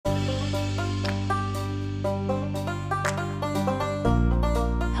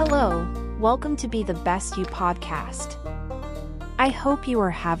Hello, welcome to Be the Best You podcast. I hope you are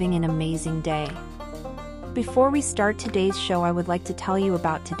having an amazing day. Before we start today's show, I would like to tell you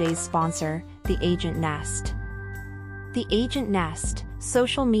about today's sponsor, The Agent Nest. The Agent Nest,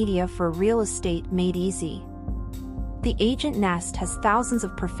 social media for real estate made easy. The Agent Nest has thousands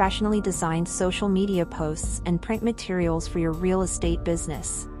of professionally designed social media posts and print materials for your real estate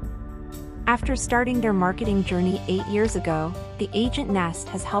business. After starting their marketing journey 8 years ago, The Agent Nest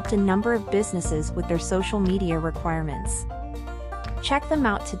has helped a number of businesses with their social media requirements. Check them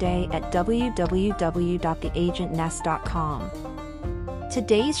out today at www.theagentnest.com.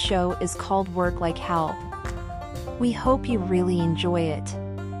 Today's show is called Work Like Hell. We hope you really enjoy it.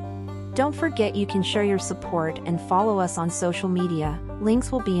 Don't forget you can share your support and follow us on social media.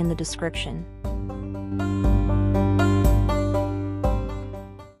 Links will be in the description.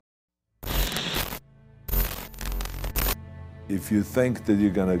 If you think that you're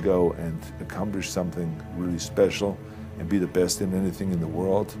gonna go and accomplish something really special and be the best in anything in the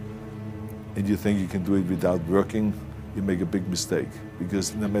world, and you think you can do it without working, you make a big mistake.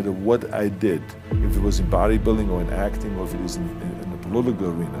 Because no matter what I did, if it was in bodybuilding or in acting or if it is in the political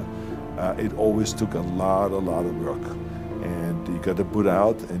arena, it always took a lot of work. And you got to put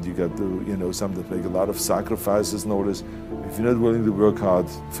out, and you got to, sometimes make a lot of sacrifices. Notice, if you're not willing to work hard,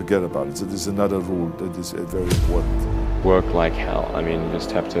 forget about it. So there's another rule that is very important. Work like hell. I mean, you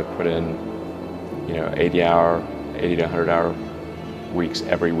just have to put in, 80 to 100 hour weeks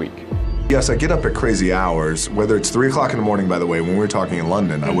every week. Yes, I get up at crazy hours, whether it's 3 o'clock in the morning, by the way. When we were talking in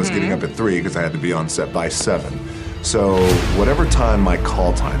London, I was getting up at 3 because I had to be on set by 7. So whatever time my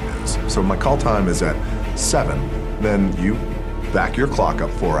call time is, so my call time is at 7, then you back your clock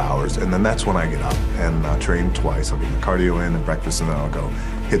up 4 hours, and then that's when I get up and train twice. I'll get my cardio in and breakfast, and then I'll go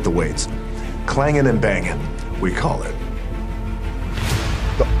hit the weights. Clanging and banging, we call it.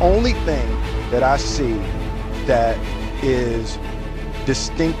 The only thing that I see that is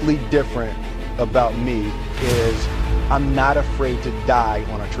distinctly different about me is I'm not afraid to die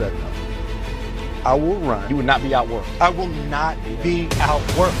on a treadmill. I will run. You would not be outworked. I will not be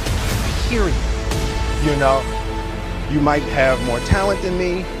outworked, period. You might have more talent than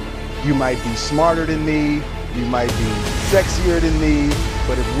me, you might be smarter than me, you might be sexier than me,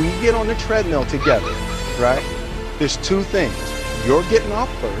 but if we get on the treadmill together, right, there's two things. You're getting off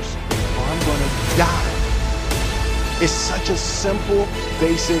first, or I'm gonna die. It's such a simple,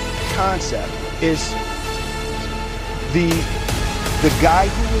 basic concept. It's the guy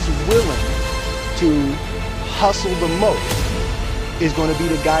who is willing to hustle the most is gonna be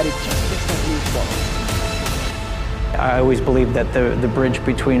the guy that just gets that move forward. I always believe that the bridge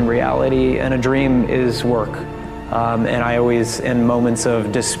between reality and a dream is work. And I always, in moments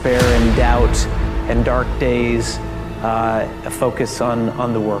of despair and doubt and dark days, focus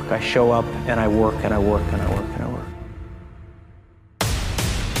on the work. I show up and I work and I work and I work and I work.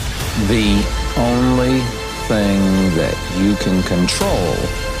 The only thing that you can control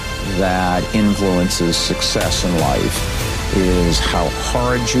that influences success in life is how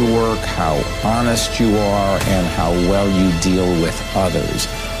hard you work, how honest you are, and how well you deal with others.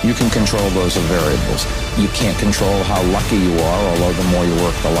 You can control those variables. You can't control how lucky you are, although the more you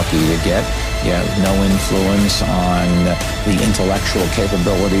work, the luckier you get. You have no influence on the intellectual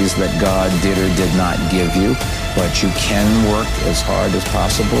capabilities that God did or did not give you, but you can work as hard as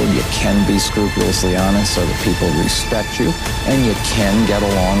possible. You can be scrupulously honest so that people respect you, and you can get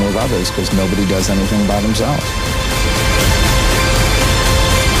along with others because nobody does anything by themselves.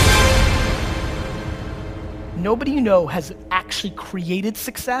 Nobody you know has actually created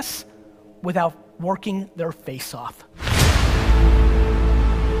success without working their face off.